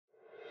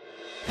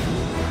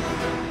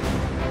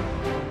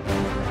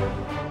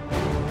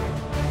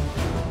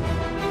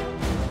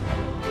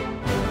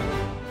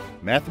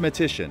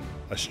mathematician,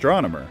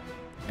 astronomer,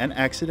 and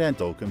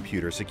accidental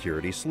computer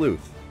security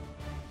sleuth.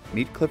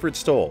 Meet Clifford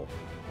Stoll,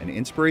 an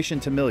inspiration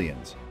to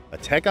millions, a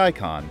tech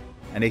icon,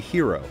 and a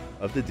hero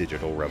of the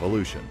digital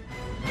revolution.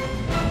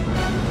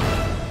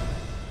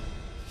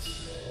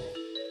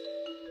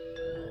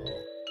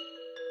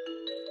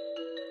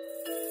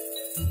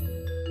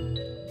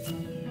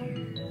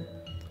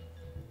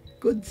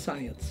 Good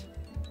science.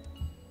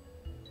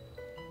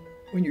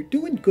 When you're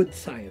doing good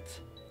science,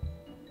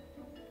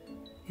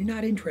 you're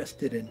not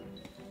interested in,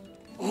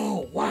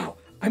 oh, wow,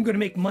 I'm going to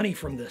make money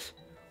from this.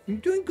 When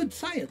you're doing good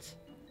science,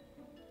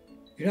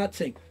 you're not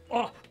saying,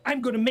 oh, I'm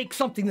going to make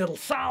something that'll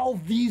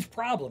solve these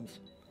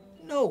problems.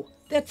 No,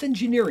 that's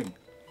engineering.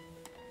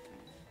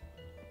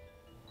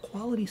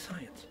 Quality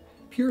science,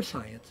 pure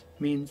science,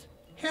 means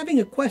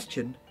having a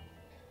question,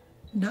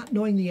 not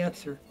knowing the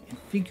answer, and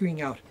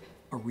figuring out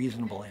a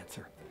reasonable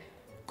answer.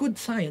 Good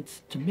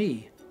science, to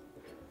me,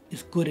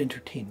 is good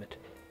entertainment.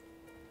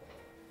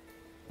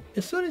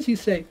 As soon as you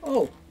say,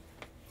 oh,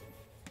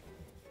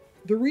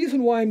 the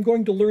reason why I'm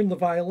going to learn the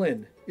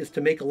violin is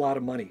to make a lot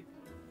of money,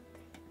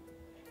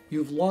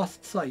 you've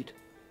lost sight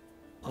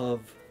of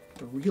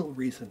the real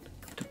reason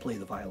to play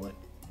the violin.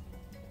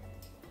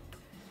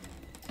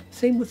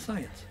 Same with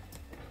science.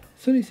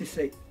 As soon as you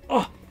say,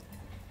 oh,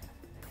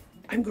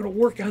 I'm going to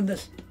work on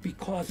this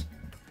because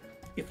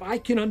if I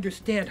can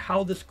understand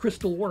how this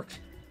crystal works,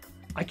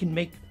 I can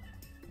make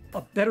a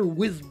better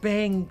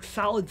whiz-bang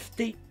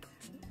solid-state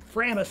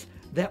Framus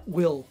that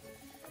will,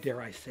 dare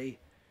I say,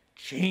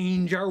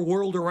 change our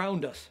world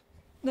around us.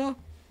 No,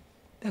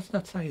 that's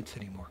not science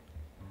anymore.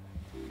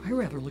 I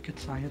rather look at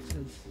science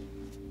as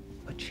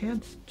a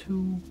chance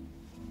to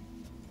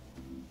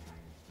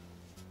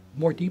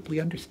more deeply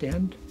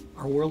understand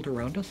our world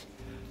around us.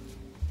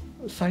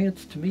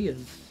 Science to me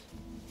is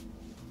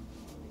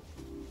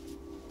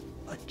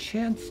a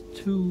chance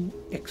to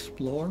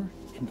explore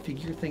and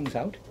figure things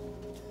out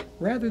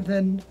rather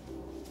than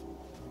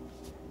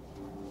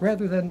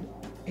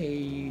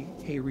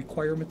a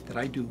requirement that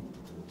I do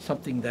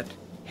something that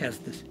has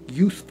this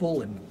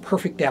useful and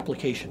perfect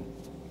application.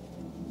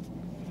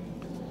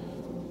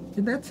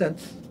 In that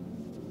sense,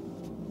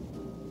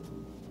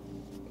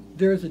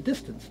 there is a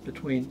distance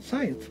between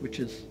science, which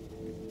is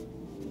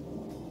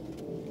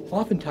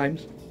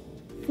oftentimes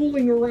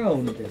fooling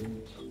around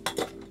and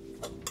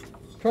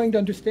trying to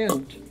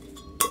understand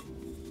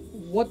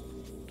what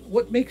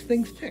makes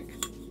things tick,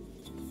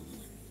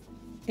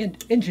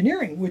 and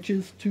engineering, which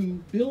is to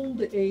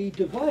build a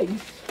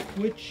device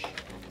which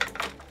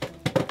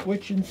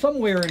in some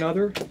way or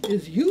another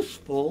is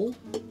useful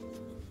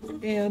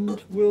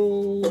and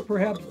will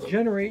perhaps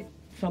generate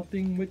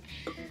something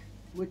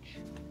which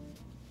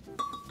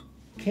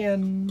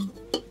can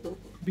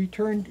be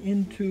turned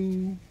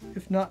into,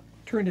 if not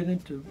turned it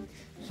into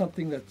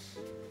something that's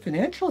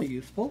financially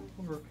useful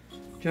or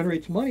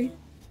generates money,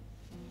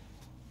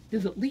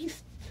 is at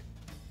least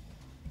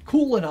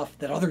cool enough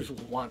that others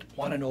will want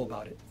to know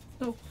about it.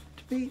 So,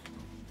 to me,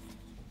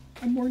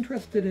 I'm more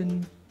interested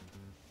in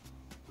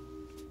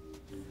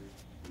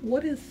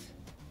what is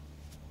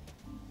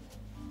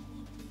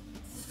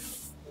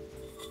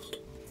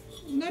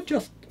not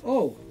just,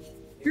 oh,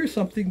 here's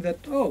something that,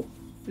 oh,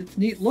 it's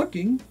neat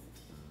looking,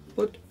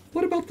 but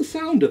what about the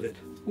sound of it?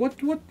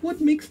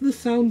 What makes this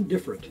sound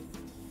different?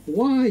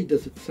 Why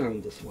does it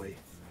sound this way?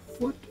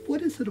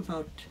 What is it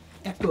about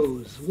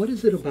echoes? What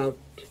is it about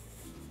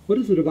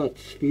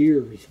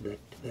spheres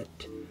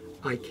that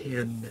I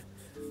can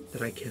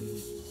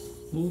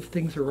move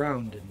things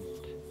around? And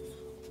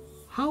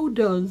how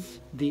does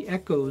the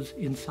echoes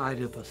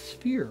inside of a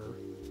sphere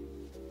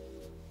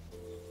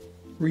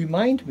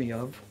remind me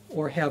of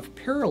or have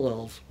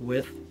parallels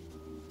with,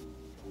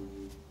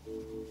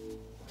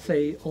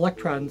 say,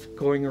 electrons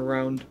going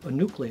around a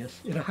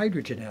nucleus in a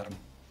hydrogen atom?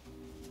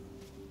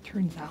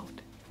 Turns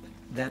out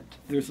that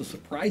there's a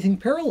surprising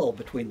parallel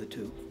between the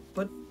two,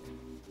 but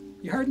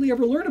you hardly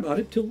ever learn about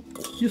it till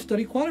you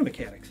study quantum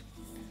mechanics.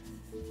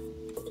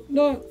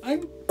 No,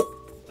 I'm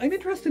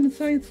interested in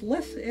science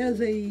less as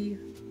a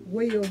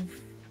way of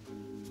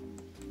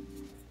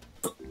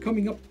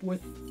coming up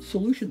with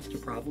solutions to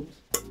problems,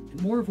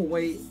 and more of a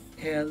way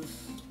as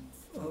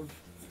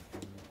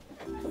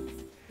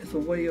a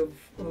way of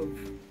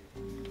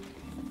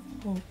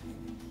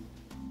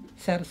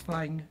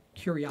satisfying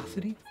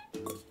curiosity.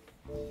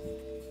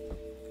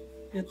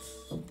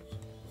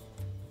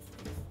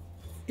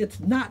 It's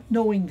not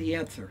knowing the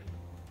answer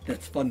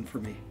that's fun for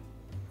me.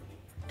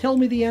 Tell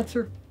me the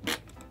answer,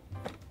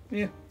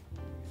 yeah,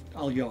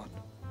 I'll yawn.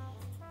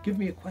 Give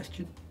me a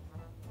question,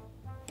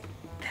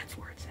 that's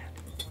where it's at.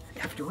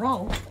 After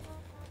all,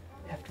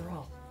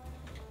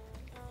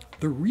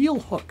 the real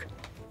hook,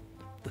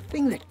 the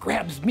thing that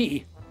grabs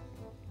me,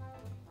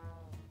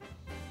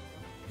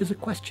 is a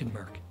question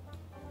mark.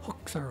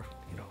 Hooks are,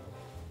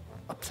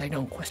 upside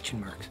down question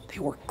marks. They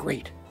work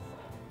great.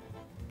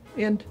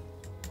 And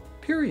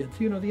periods,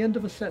 the end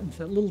of a sentence,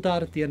 that little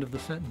dot at the end of the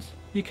sentence,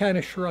 you kind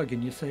of shrug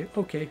and you say,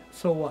 okay,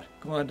 so what?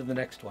 Go on to the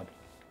next one.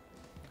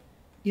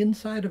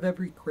 Inside of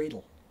every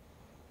cradle,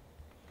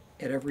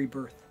 at every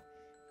birth.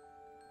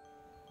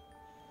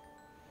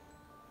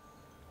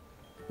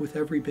 With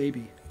every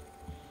baby,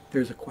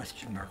 there's a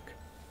question mark,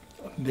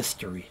 a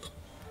mystery,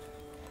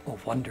 a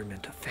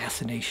wonderment, a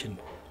fascination.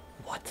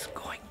 What's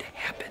going to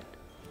happen?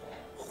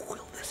 Who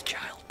will this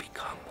child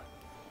become?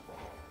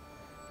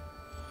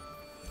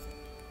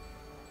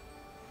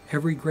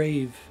 Every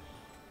grave,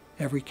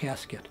 every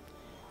casket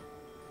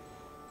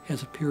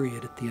has a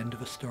period at the end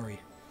of a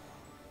story.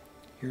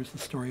 Here's the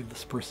story of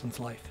this person's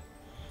life.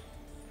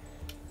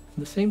 In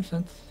the same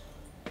sense,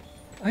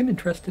 I'm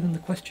interested in the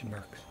question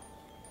marks.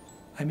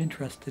 I'm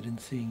interested in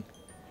seeing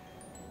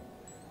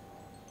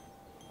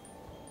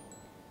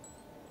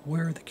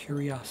where the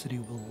curiosity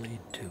will lead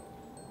to.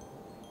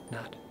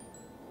 Not,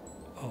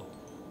 oh,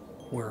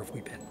 where have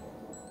we been?